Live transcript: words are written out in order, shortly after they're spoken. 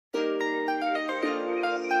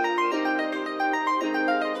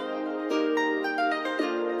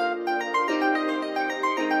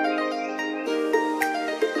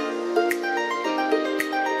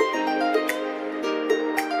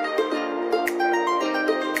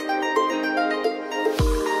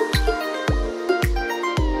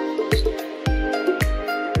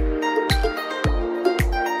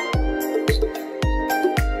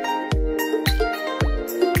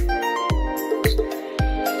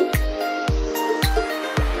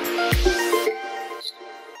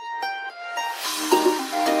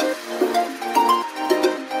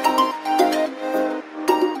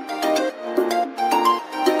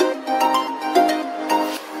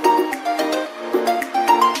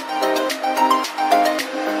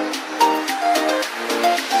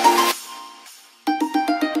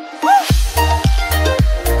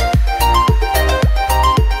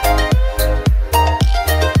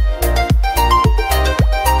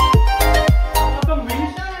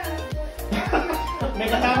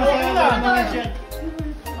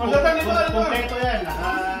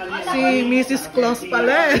Mrs. Claus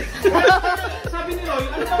pala eh. Sabi ni Roy,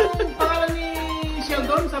 ano bang pangalan ni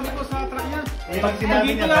Sheldon? Sabi ko sa truck niya. Pag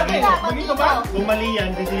sinabi niya, Magito ba? Bumali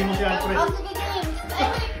yan, hindi mo si Alfred. Oh, sige, James.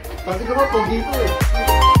 Pati ka ba, pagito eh.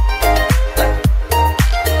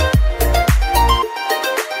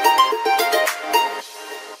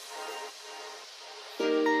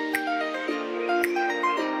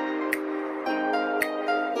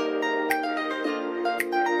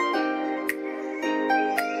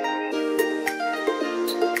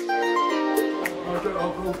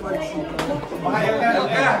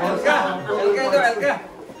 Elka.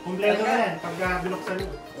 Kompleto na yan, pagka binuksan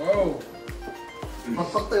yun. Wow.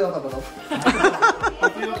 Magpagtayo ka ba ito?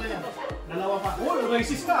 Pagtayo ka yan. Dalawa pa. Oh,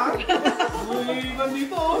 racist ka ah. Uy,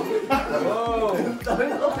 bandito oh. Wow. Dami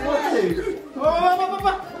na kapila eh.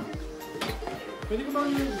 Pa. Pwede ko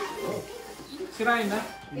bang sirain na?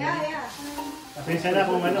 Yeah. Pasensya na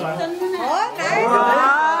kung ano ha. Oh, nice.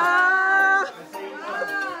 Wow!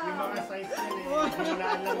 Yung mga size yan eh.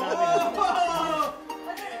 Hinulaan lang namin.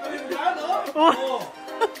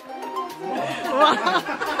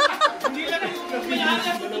 Hindi lang yung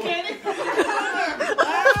pinaalam ko ni Kenny.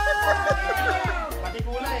 Pati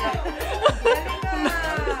kulay eh.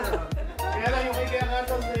 Kaya lang yung kay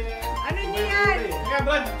Kantos eh. Ano niya yan? Kaya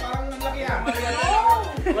Brad, parang ang laki ah.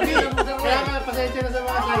 Kaya nga, pasensya na sa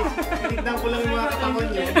mga size. Tinignan ko lang yung mga katawan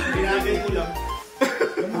nyo. Binagay ko lang.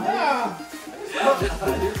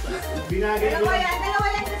 Binagay ko lang. Dalawa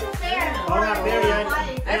yan sa super. Oo nga, fair yan.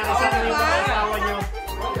 Kaya kasama yung mga asawa nyo.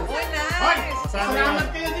 Oh, nice. Hoy, Kasama salamat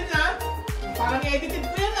yan. kayo din ha. Parang edited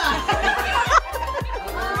ko yan ah.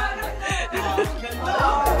 Ganda.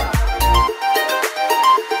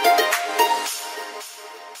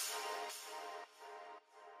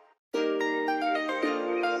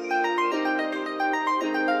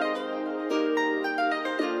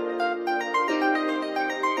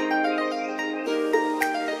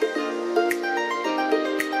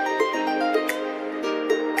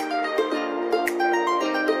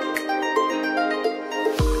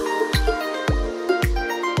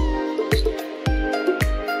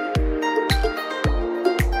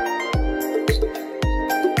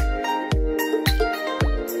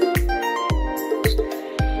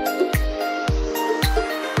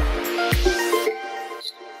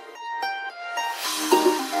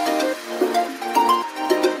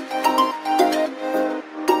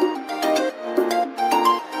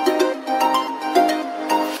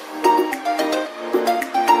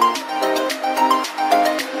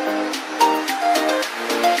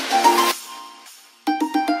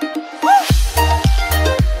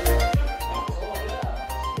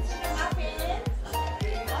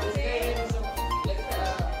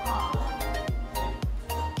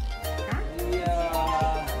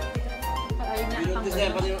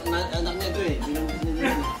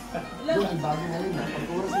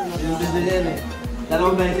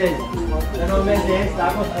 Dalawang beses,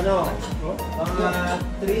 tapos ano, mga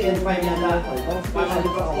 3 and 5 yata. Para di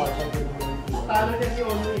ba ako? Talo niya si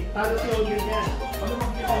Only. Talo si Only niya. Ano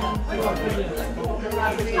makikita ng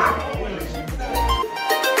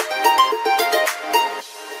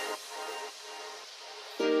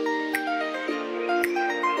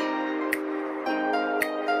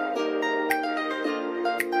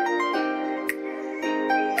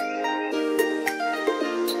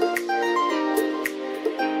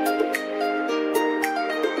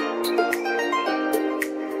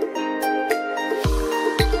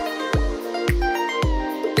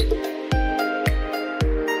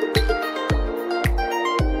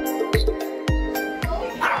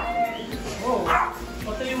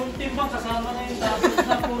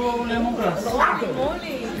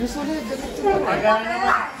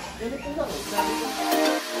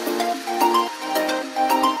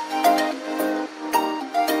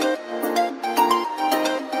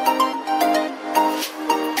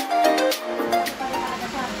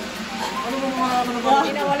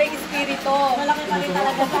Wala yung espiritu. Malaki pa rin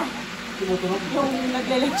talaga ba? Yung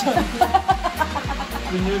nagle-lechon.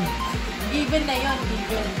 Given na yun,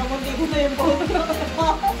 given. Kamundi ko na yung photo.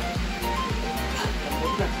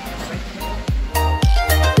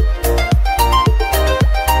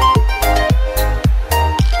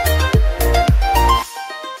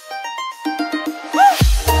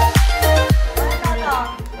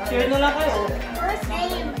 Share na lang kayo. First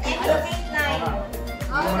game, X89.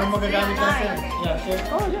 Ano magagamit natin? Yeah, share.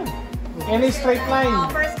 Oh, yan. Any straight line.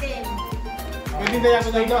 First game. Pwede kaya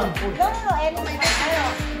ko na doon. No, any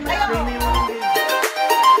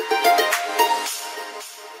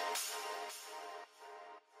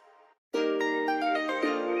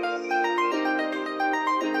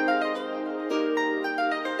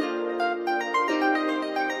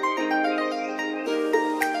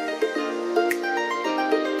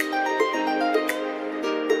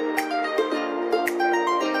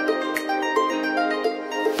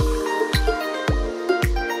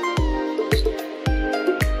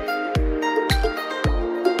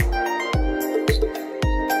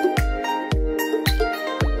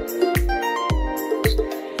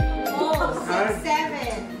 6,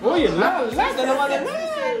 7. Oh, yun lang. Dalawa na lang.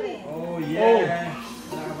 7. Oh, yeah.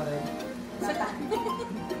 Wala ka pa rin. Sa ta.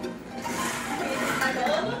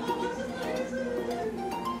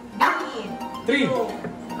 3.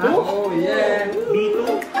 Oh, yeah.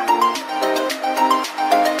 B2.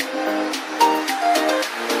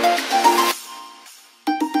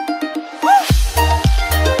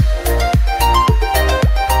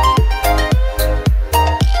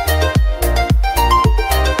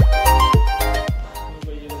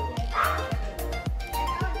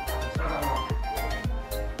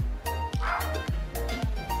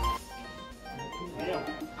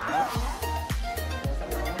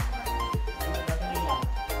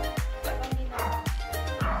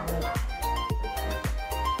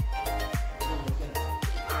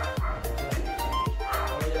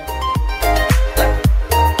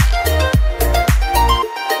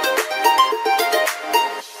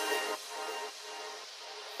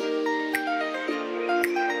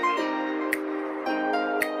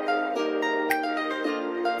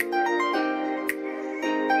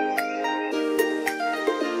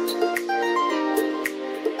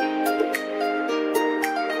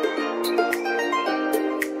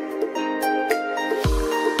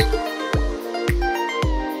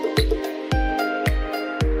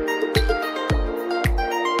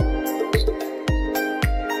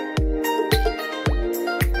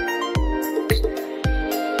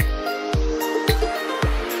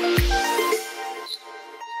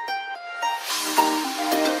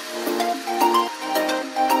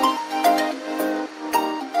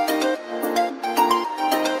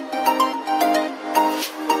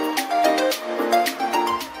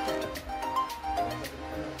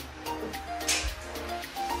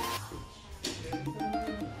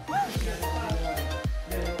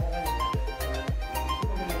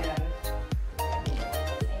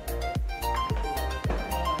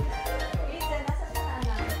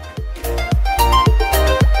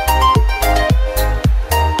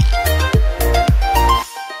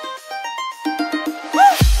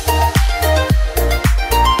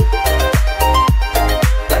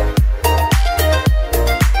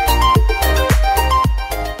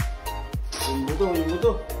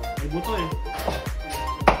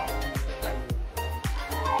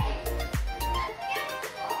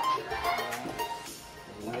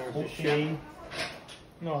 Okay.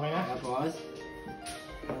 No, okay na? Tapos,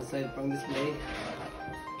 ang side pang display.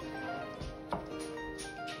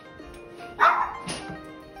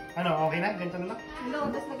 Ano, okay na? Ganito na lang? No,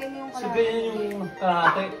 tapos lagay mo yung So, kalahati. ganyan yung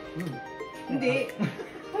kalahati. Hindi.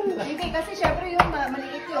 Hindi, kasi syempre yung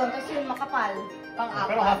maliit yun, tapos yung makapal, Pero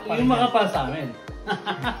pang-apat. half pa. Yung makapal sa amin.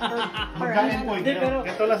 Magkain po. Hindi, pero-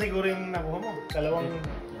 Ito lang siguro yung nakuha mo. Dalawang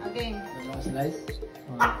Again. Dalawang slice.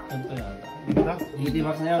 Ganito yata. dito. 80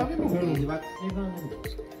 bucks na yun. Sabi mo, ganun. 80 bucks. Iba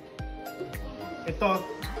Ito.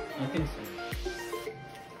 I think so.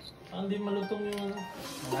 Hindi malutong yung ano.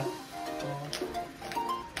 Wala.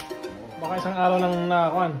 Baka isang araw lang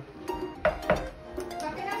nakakuan.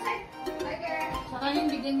 Saka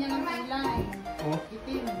hindi ganyan ang kulay. Oh,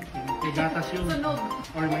 Itim. may gatas yun. Sunog.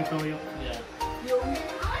 Or may toyo. Yeah. Yung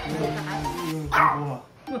kinukuha.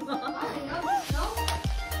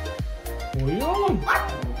 Oh, yun!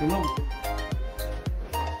 Tunog.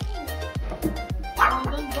 Oh,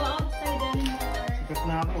 don't go outside anymore. Sikat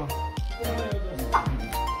na ako ah.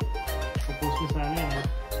 Popost ko sana yan ah.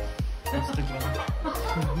 Instagram.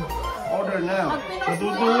 Order now. Pag pinost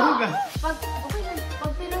mo, Natutulog ah.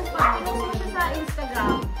 pag pinost mo siya sa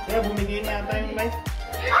Instagram, Kaya bumigay na yata yung light.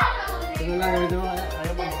 Ito lang, gawin mo.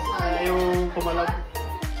 Ayaw pumalab.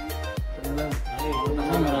 Ito lang. Ay,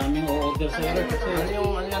 maraming o-order sa iyo kasi Ano yung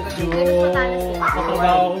yung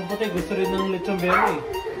katrabaho kong puti gusto rin ng lechon berry.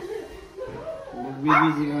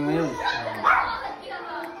 Magbibisi ka ngayon.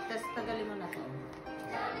 tapos tagalin mo na to.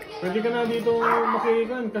 Pwede ka na dito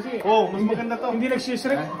makikigan kasi Oh, mas maganda to. hindi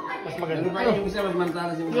nagsisirip. Mas Ano maganda. pa yung isa, mas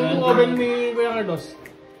mantalas yung Yung oven ni Kuya Carlos.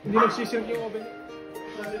 Hindi nagsisirip yung oven.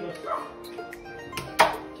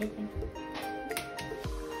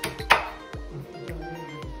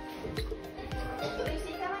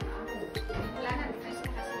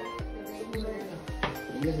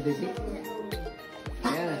 Iya, si Daisy.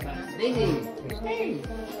 Yeah, Daisy. Hey.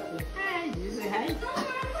 Hi, did you say hi?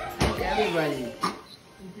 Hi to everybody.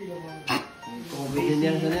 Kubitin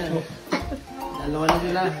niya sa niya. Dalawa na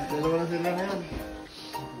sila ngayon.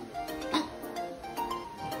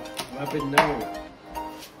 Rapid now.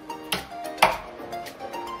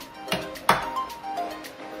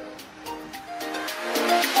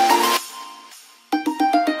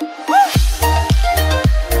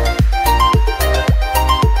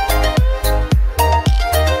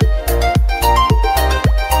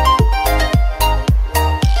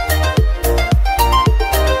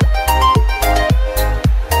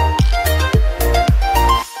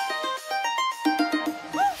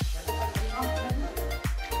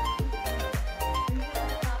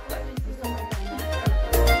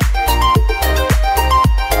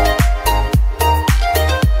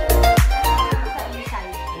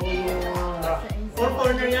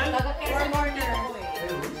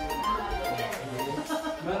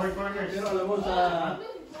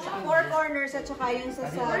 stickers at saka yung sa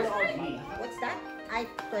loob. What's that?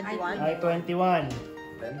 I-21. I-21.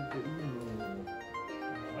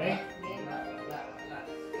 Okay.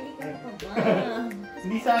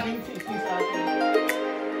 Hindi sa akin, hindi sa akin.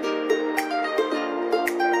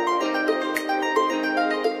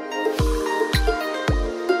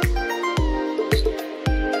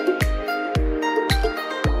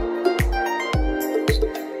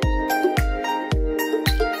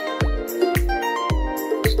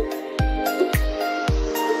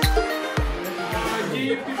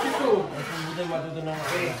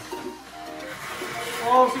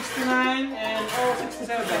 O69 and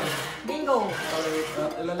O67. Bingo!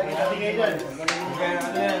 Ilalagay natin kayo dyan. Kaya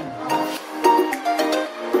ano yan?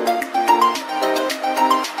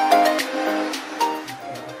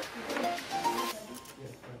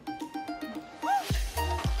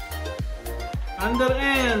 Under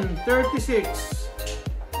N, 36.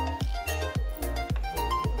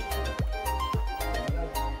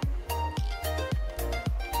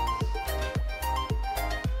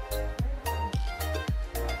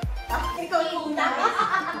 Ikaw yung una.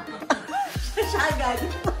 Siya agad.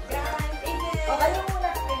 O, kayo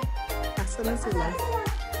muna. Asa na sila?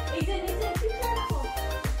 Isin, picture ako.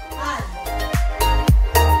 Add.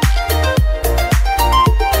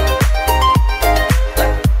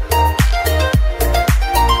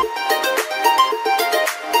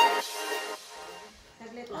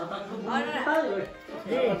 Saglit lang.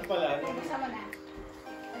 Dapat pala. Sama na.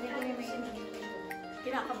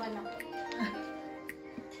 Kinakabahan ako.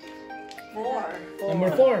 4. Number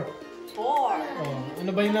 4. 4. Oh,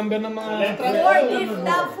 ano ba yung number ng mga letra? 4 gift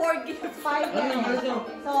na, 4 gift. 5 yan.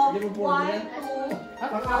 So, 1, 2, 1.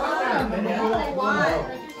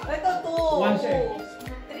 Ito, 1 siya.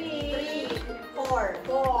 2, 3, 4.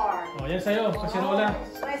 4. Oh, yan sa'yo. Kasirola.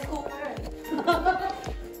 Rice cooker.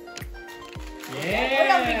 Yeah! Uy,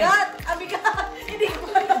 ang bigat! Ang bigat! Hindi ko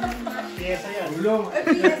alam. Piyesa yan. Ulong.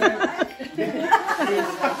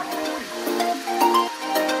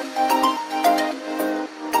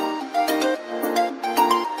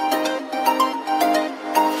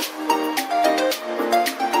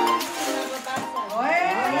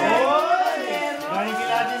 Galing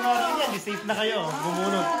kila Ate Martin yan. Di-safe na kayo.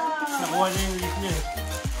 Bumunot. Nakuha niya yung leaf niya.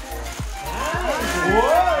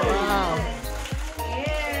 Wow!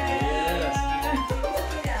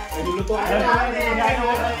 Niluluto ka na.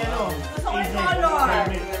 Gusto ko yung color.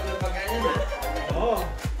 Oo.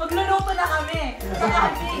 Magluluto na kami. Sa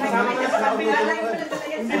ating.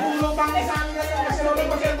 Hindi pulo pang isang kasirola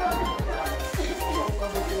pa siya.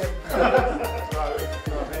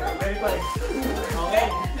 Verify. Okay.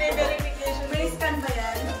 May verification. May scan ba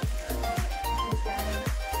yan?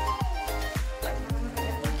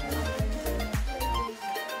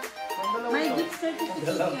 May gift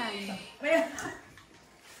certificate yan. May...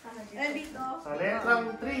 Nandito. Sa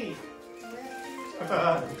letrang 3. 3.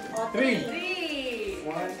 3.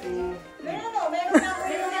 1, 2, Meron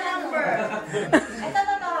na number. Ito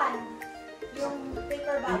totohan. Yung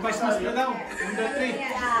paper bag. Yung Christmas na daw. Number 3.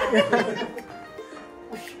 Yeah.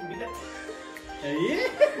 Ay!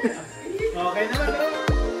 Okay naman.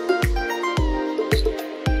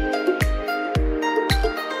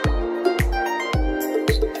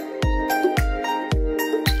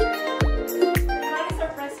 May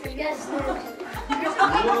surprise kayo. Yes.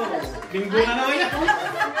 Bingo na naman yan.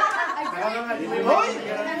 Hoy!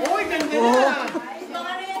 Uy, ganda na.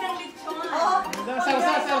 Baka na yan ang lechon. Oh.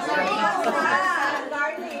 Salsa.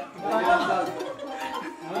 Garlic.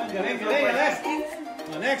 Galing.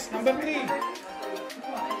 Next, number 3.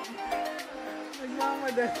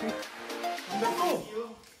 Nagmamadali. Number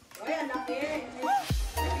 2. Ay, ang laki.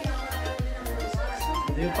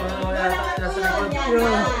 Hindi yung pangawala nasa likod.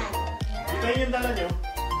 Di kayo yung dala nyo?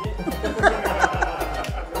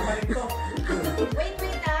 Wait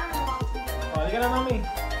ah. Oh, halika na, mami.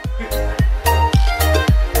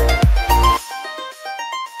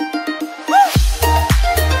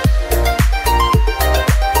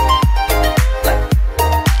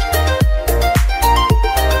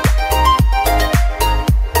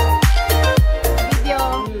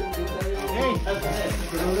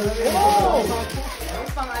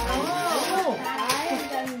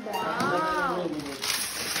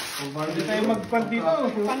 Hindi tayo magpag dito.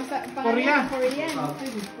 Korea.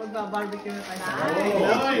 Pagba-barbecue na tayo.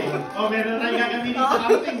 Hoy! Oh, meron na tayong gagamitin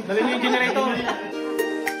sa outing. Dali niyo yung generator.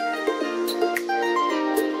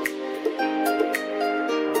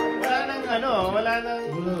 Wala nang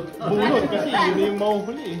bunot kasi yun yung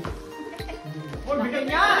mauhuli eh. Oh, bigat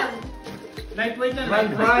yan. Lightweight yan.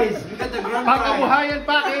 Grand prize! We got the grand prize! Pangkabuhayan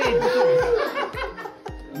package!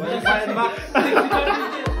 Well, 5 bucks!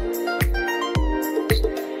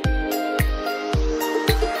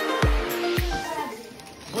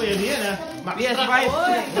 pwede yan ha. PS5.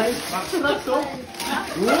 Max straps oh.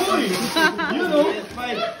 Uy! Yun oh. PS5.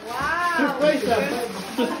 Surprise ah.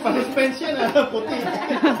 Pa-suspense yan ah. Puti.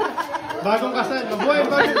 Bagong kasal. Mabuhay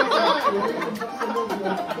bagong kasal.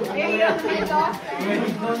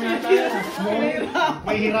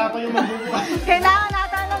 May hirapan yung mabubuhay. Kailangan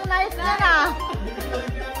natin ng knife na na.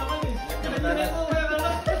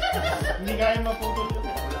 Hindi kaya maputol yun.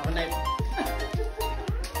 Wala ko knife.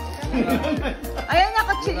 Ayun na,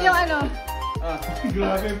 yung ano.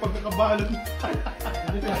 Grabe yung pagkakabalot.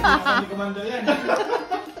 Hindi komando yan.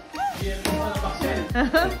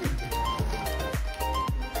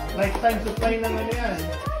 Lifetime supply ng ano yan.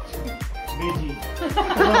 Veggie.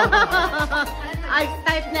 Ice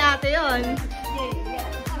type na ate yun.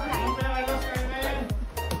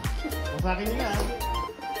 Kung sa akin yun ah.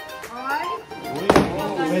 Ay. Uy,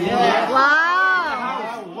 pwede yan.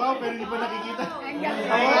 Wow! Wow, pero hindi pa nakikita.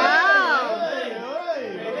 Wow! Uy!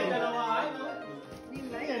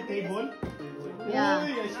 Ayan, table. Yeah.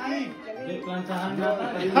 Uy, ice cream. Yun.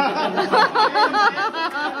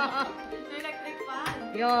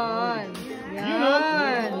 Yun, oh.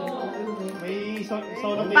 Yan. May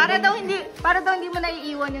solo table. Para daw hindi mo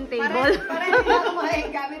naiiwan yung table. Para hindi ako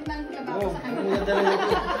gamit ng trabaho Oh, sa ang ganda rin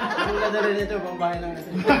ito. Ang ganda rin ito, pambahay lang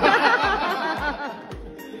natin.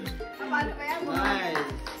 Paano kaya mo?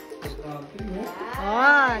 Nice.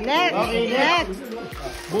 Oh, next. Okay, next.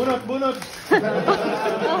 Bunot, bunot.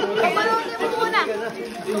 Pabunutin mo muna.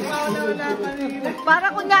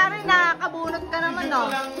 Para kunyari nakakabunot ka naman,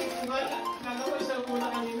 no?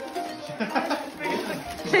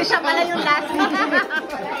 Siya pala yung last.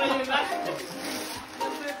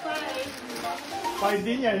 5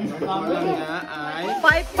 din yan. Ang nga ay...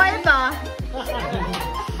 5-5 ah.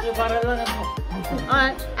 Para lang ako.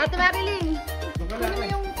 Ate Marilyn, kunin mo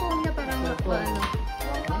yung phone niya para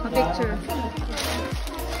ma-picture.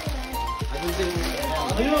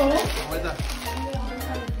 Ayun, oh.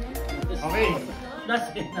 Okay.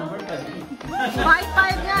 That's it, number 5.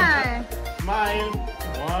 5-5 nga eh. Smile.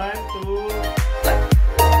 1,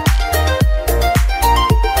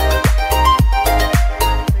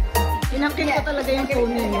 2. Inangkin ko talaga yung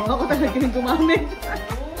phone ninyo. Ako talaga yung gumamit.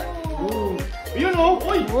 Ayun, oh.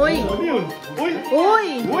 Uy. Uy. Ano yun? Uy.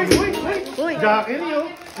 Uy! Uy, uy, uy. Uy! Jackery, oh.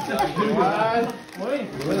 Uy.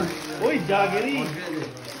 Uy, Jackery.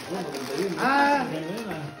 Ah.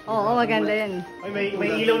 Oo, maganda yun. Ay,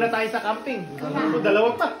 may ilaw na tayo sa camping.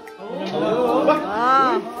 Dalawa pa. Ba?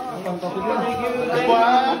 Ah.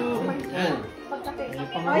 Wow. Yan.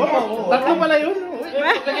 Wow. Tatlo pala yun. Uy.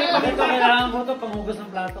 Ito kailangan ko ito, panghugas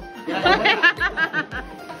ng plato.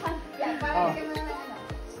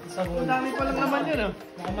 Ang dami pa lang naman yun, oh.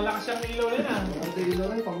 Mukhang malakas siyang ilaw rin ah.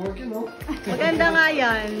 Maganda nga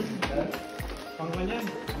yan. Pang ganyan.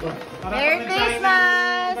 Merry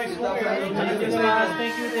Christmas! Merry Christmas.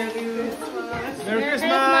 Thank you, thank you. Merry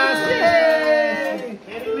Christmas! Yay!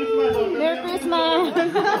 Merry Christmas! oh. Merry Christmas!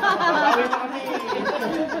 Babawi na kami.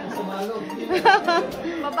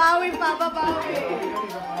 Babawi pa, babawi.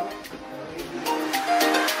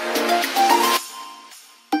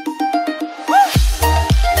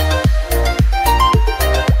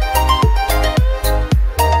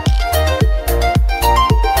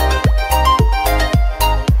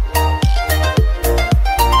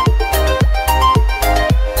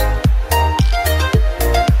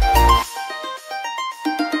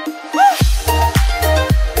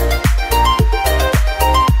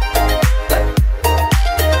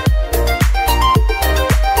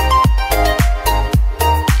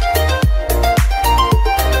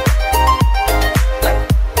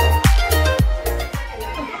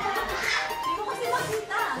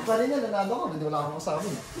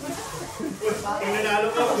 Ang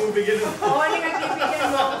nanalo ka, bumibigyan mo. Oo, hindi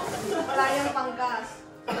nagbibigyan mo. Wala yung panggas.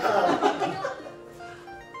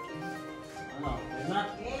 Ano? Yun na?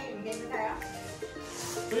 Okay, bigyan mo tayo.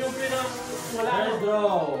 Ito yung pinang wala. Let's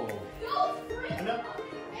draw. Ano?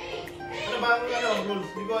 Ano ba ang rules?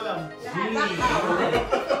 Hindi ko alam.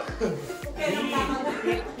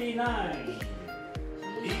 G59.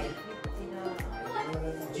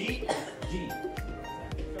 G? G.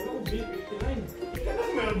 Ano ko, B59.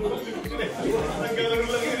 Meron mo kasi nagkalaro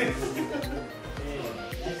lang yun eh.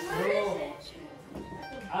 Let's draw.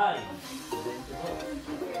 I.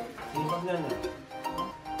 Sipag yan eh.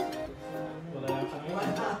 Wala lang sa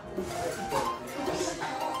ngayon.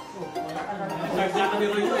 Kardya ka ni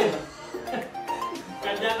Roy to eh.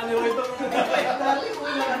 Kardya ka ni Roy to.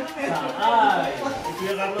 Sa I.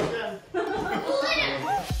 Kuya Carlos yan.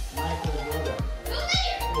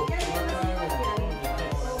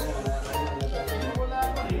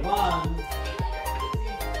 One.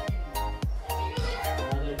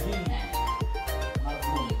 Another G.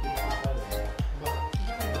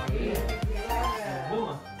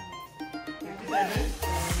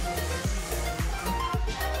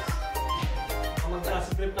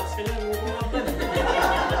 flip-flops ka na.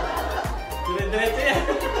 Dire-diretso yan.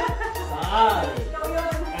 Saan?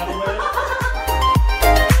 Ako ba yun?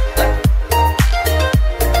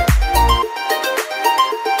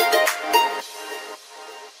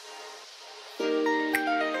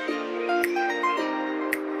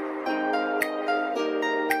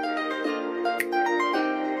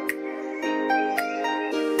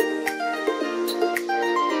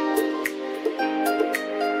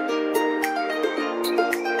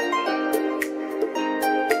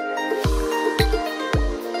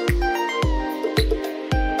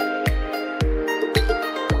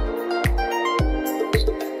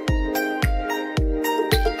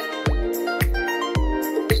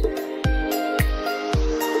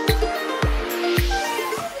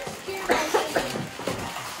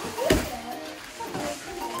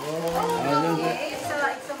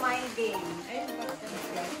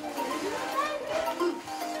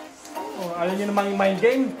 Alam niyo naman yung mind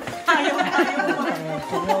game? Ayaw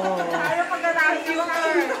pagkatapos yung